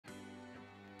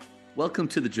Welcome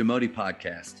to the Jamodi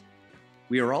podcast.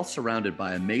 We are all surrounded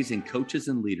by amazing coaches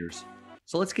and leaders.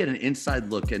 So let's get an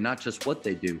inside look at not just what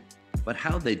they do, but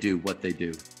how they do what they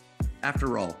do.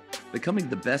 After all, becoming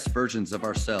the best versions of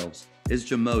ourselves is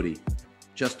Jamodi,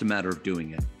 just a matter of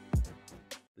doing it.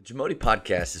 The Jamodi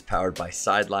podcast is powered by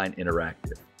Sideline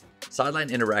Interactive. Sideline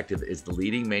Interactive is the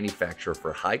leading manufacturer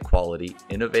for high-quality,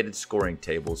 innovative scoring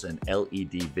tables and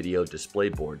LED video display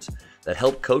boards that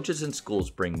help coaches and schools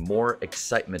bring more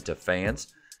excitement to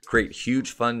fans, create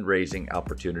huge fundraising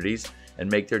opportunities, and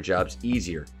make their jobs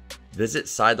easier. Visit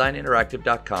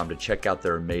sidelineinteractive.com to check out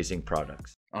their amazing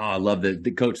products. Oh, I love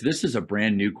that. Coach, this is a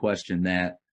brand new question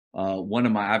that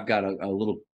I've got a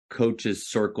little coaches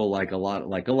circle like a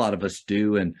lot of us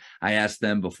do, and I asked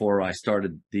them before I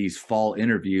started these fall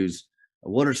interviews,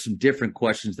 what are some different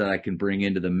questions that I can bring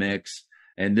into the mix?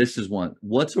 And this is one.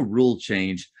 What's a rule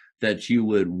change that you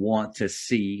would want to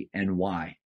see and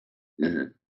why?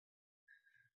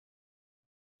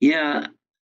 Yeah,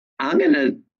 I'm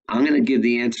gonna give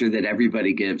the answer that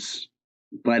everybody gives,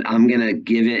 but I'm gonna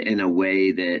give it in a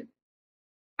way that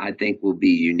I think will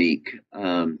be unique.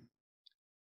 The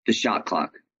shot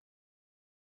clock.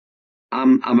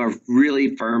 I'm a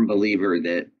really firm believer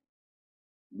that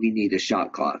we need a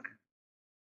shot clock.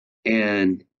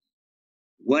 And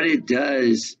what it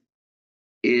does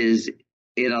is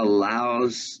it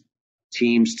allows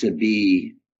teams to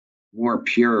be more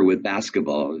pure with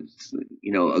basketball.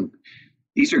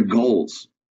 These are goals.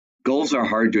 Goals are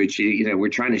hard to achieve. We're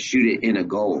trying to shoot it in a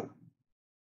goal.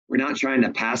 We're not trying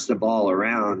to pass the ball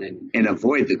around and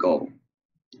avoid the goal.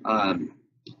 And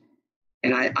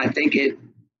I think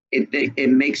it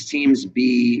makes teams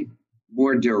be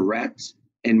more direct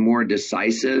and more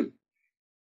decisive.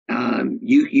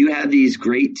 You have these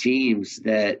great teams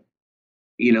that,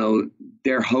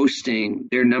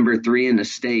 they're number 3 in the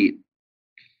state,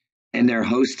 and they're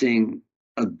hosting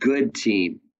a good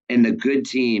team, and the good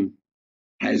team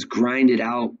has grinded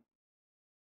out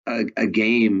a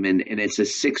game, and it's a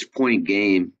 6-point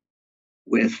game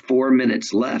with 4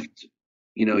 minutes left.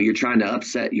 You're trying to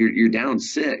upset, you're down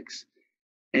 6.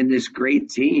 And this great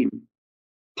team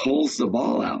pulls the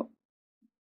ball out.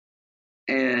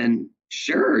 And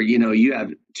sure, you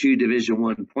have 2 Division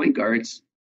I point guards,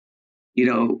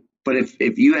 but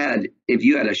if you had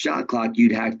a shot clock,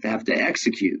 you'd have to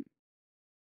execute.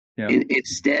 Yeah. And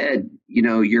instead,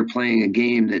 you're playing a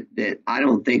game that I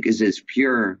don't think is as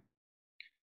pure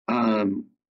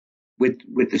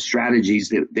with the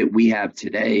strategies that we have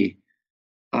today.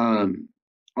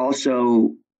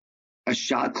 Also, a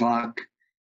shot clock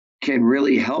can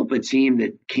really help a team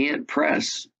that can't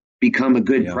press become a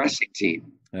good pressing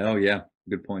team. Oh, yeah.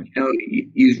 Good point.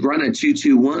 You run a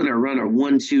 2-2-1 or run a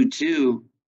 1-2-2,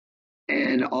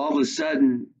 and all of a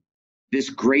sudden, this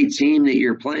great team that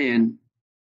you're playing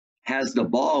has the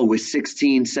ball with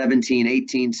 16, 17,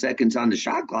 18 seconds on the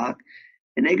shot clock,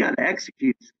 and they got to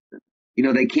execute.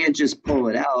 They can't just pull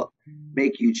it out,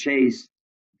 make you chase,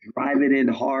 drive it in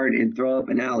hard, and throw up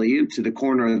an alley-oop to the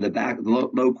corner of the back,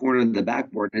 low corner of the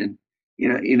backboard. And,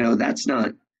 that's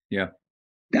not. Yeah.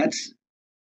 That's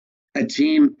a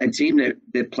team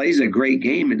that plays a great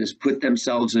game and has put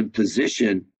themselves in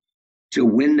position to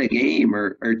win the game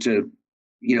or to,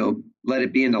 let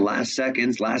it be in the last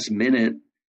seconds, last minute.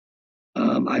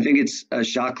 I think a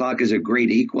shot clock is a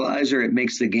great equalizer. It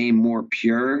makes the game more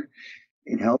pure.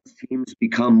 It helps teams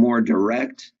become more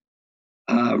direct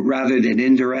rather than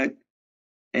indirect.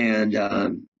 And I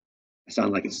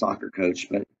sound like a soccer coach,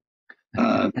 but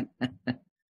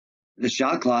the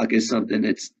shot clock is something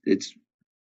it's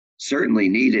certainly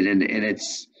needed, and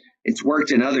it's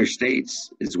worked in other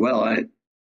states as well.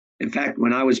 In fact,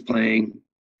 when I was playing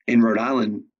in Rhode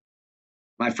Island,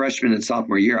 my freshman and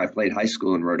sophomore year, I played high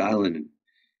school in Rhode Island, and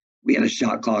we had a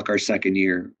shot clock our second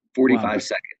year, 45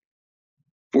 seconds.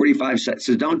 45 seconds.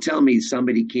 So don't tell me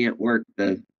somebody can't work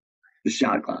the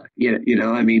shot clock.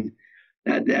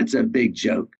 That's a big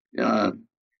joke. But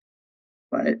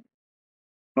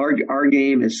our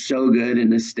game is so good in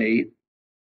this state.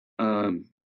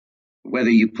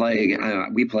 Whether you play,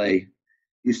 we play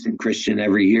Houston Christian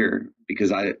every year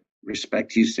because I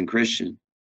respect Houston Christian.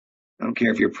 I don't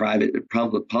care if you're private,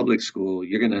 public school.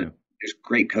 There's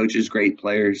great coaches, great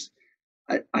players.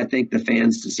 I think the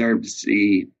fans deserve to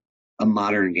see a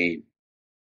modern game.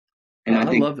 And I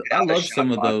love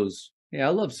some of those. Yeah,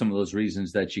 I love some of those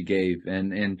reasons that you gave.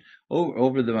 And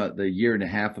over the year and a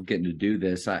half of getting to do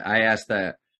this, I asked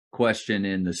that question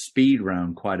in the speed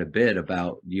round quite a bit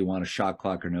about, do you want a shot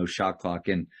clock or no shot clock?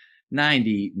 And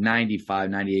 90, 95,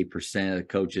 98% of the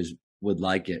coaches would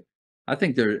like it. I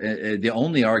think the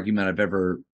only argument I've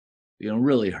ever,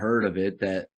 really heard of it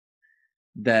that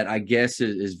that I guess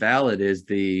is valid is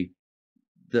the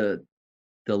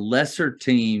lesser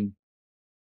team,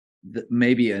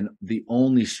 maybe the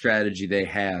only strategy they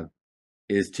have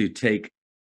is to take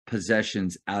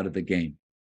possessions out of the game.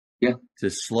 Yeah. To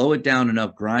slow it down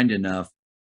enough, grind enough,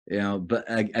 but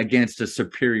against a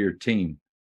superior team.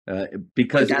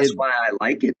 Because But that's why I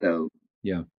like it, though.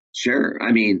 Yeah. Sure.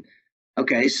 I mean,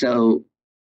 okay, so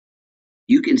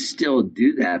you can still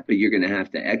do that, but you're going to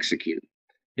have to execute.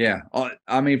 Yeah.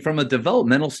 I mean, from a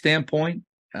developmental standpoint,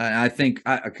 I think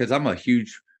because I'm a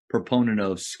huge proponent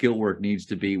of skill work needs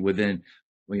to be within,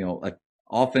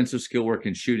 offensive skill work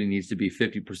and shooting needs to be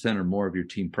 50% or more of your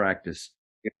team practice,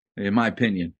 in my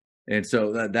opinion. And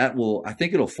so that will, I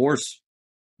think it'll force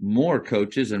more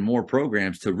coaches and more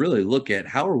programs to really look at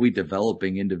how are we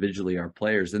developing individually our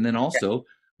players, and then also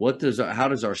how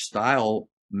does our style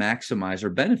maximize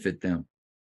or benefit them,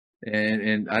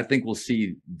 and I think we'll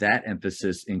see that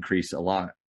emphasis increase a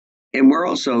lot. And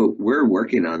we're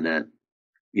working on that.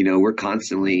 We're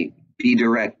constantly be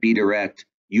direct.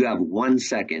 You have 1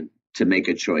 second to make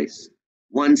a choice.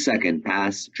 1 second,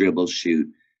 pass, dribble, shoot,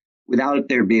 without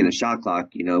there being a shot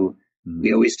clock.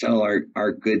 We always tell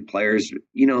our good players,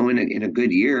 in a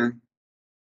good year,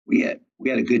 we had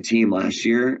a good team last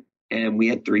year, and we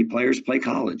had 3 players play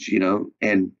college,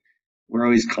 and we're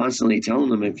always constantly telling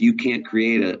them, if you can't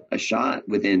create a shot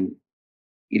within,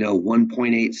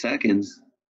 1.8 seconds,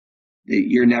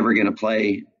 you're never going to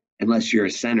play unless you're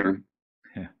a center.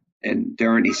 Yeah. And there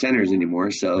aren't any centers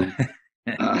anymore. So,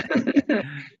 but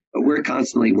we're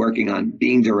constantly working on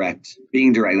being direct.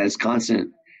 That's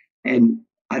constant. And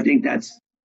I think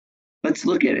let's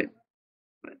look at it.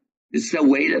 It's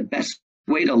the best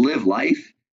way to live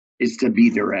life is to be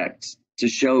direct, to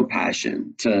show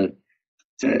passion, to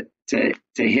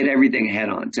hit everything head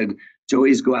on, to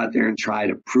always go out there and try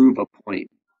to prove a point.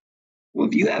 Well,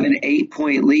 if you have an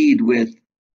 8-point lead with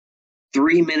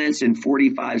 3 minutes and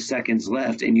 45 seconds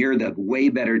left and you're the way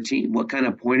better team, what kind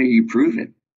of point are you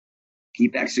proving?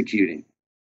 Keep executing,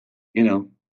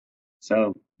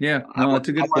 So yeah, no, that's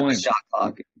a good point. Shot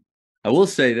clock. I will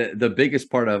say that the biggest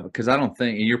part of, because I don't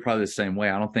think, and you're probably the same way,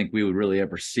 I don't think we would really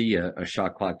ever see a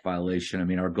shot clock violation. I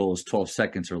mean, our goal is 12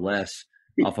 seconds or less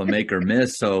off a make or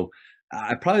miss. So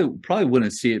I probably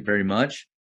wouldn't see it very much,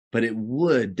 but it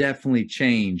would definitely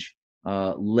change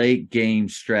late game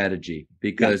strategy,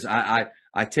 because I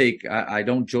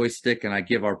don't joystick, and I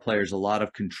give our players a lot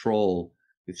of control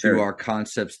through our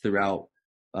concepts throughout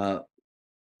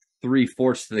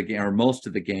 3/4 of the game or most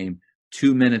of the game.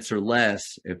 2 minutes or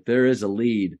less, if there is a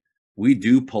lead, we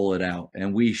do pull it out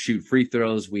and we shoot free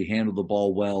throws. We handle the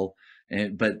ball well.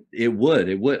 But it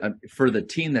would for the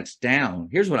team that's down.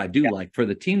 Here's what I do like for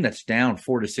the team that's down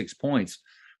 4 to 6 points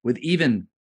with even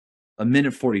a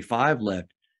minute 45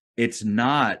 left. It's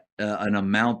not an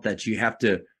amount that you have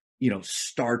to,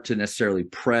 start to necessarily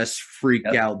press, freak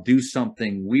out, do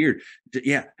something weird.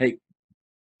 Yeah. Hey,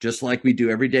 just like we do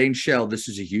every day in Shell, this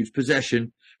is a huge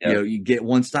possession. You get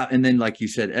one stop, and then, like you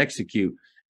said, execute.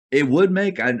 It would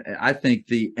make, I think,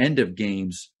 the end of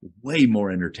games way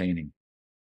more entertaining.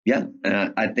 Yeah,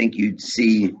 I think you'd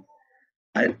see.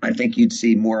 I think you'd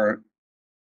see more.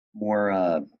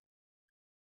 The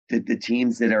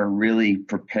teams that are really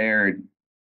prepared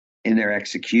in their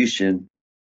execution,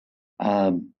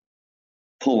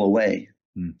 pull away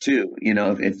too.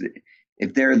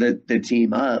 If they're the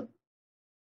team up,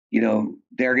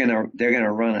 they're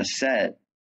gonna run a set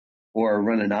or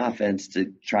run an offense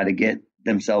to try to get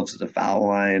themselves to the foul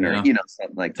line or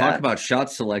something like that. Talk about shot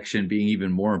selection being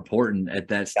even more important at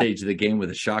that stage of the game with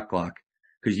a shot clock,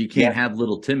 because you can't have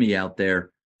little Timmy out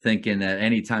there thinking that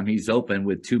anytime he's open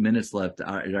with 2 minutes left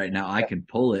right now, I can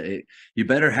pull it. You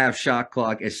better have shot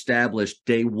clock established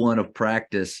day one of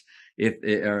practice,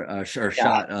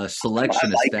 shot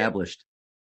selection established.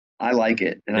 I like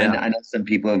it, and I know some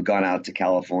people have gone out to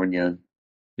California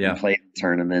and played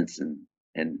tournaments and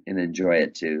enjoy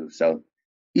it too. So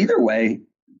either way,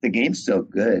 the game's still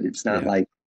good. It's not like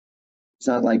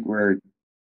we're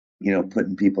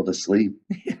putting people to sleep.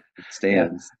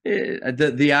 Stands.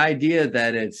 The idea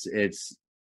that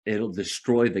it'll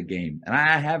destroy the game, and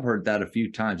I have heard that a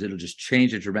few times. It'll just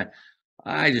change it dramatically.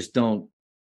 I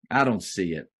don't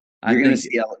see it. You're going to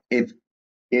see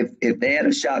if they had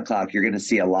a shot clock, you're going to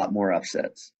see a lot more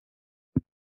upsets.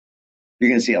 You're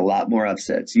going to see a lot more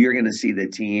upsets. You're going to see the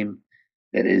team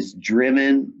that is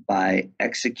driven by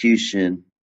execution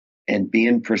and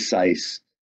being precise.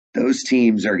 Those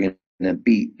teams are going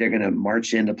to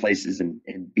march into places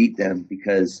and beat them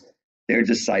because they're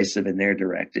decisive and they're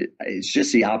directed. It's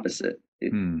just the opposite.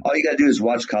 All you got to do is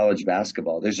watch college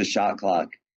basketball. There's a shot clock.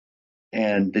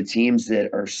 And the teams that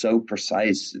are so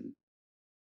precise,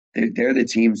 they're the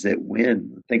teams that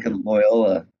win. Think of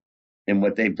Loyola and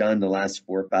what they've done the last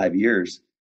 4 or 5 years.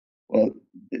 Well,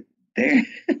 they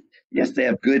yes, they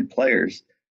have good players,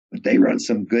 but they run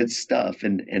some good stuff,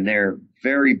 and they're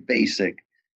very basic,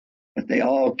 but they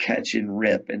all catch and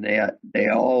rip, and they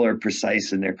all are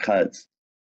precise in their cuts,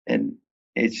 and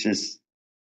it's just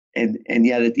and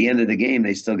yet at the end of the game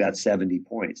they still got 70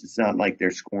 points. It's not like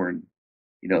they're scoring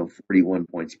 41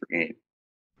 points per game.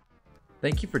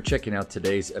 Thank you for checking out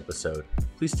today's episode.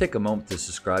 Please take a moment to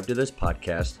subscribe to this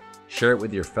podcast, share it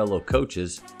with your fellow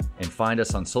coaches, and find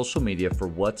us on social media for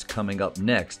what's coming up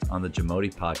next on the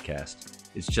Jamodi podcast.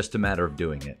 It's just a matter of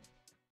doing it.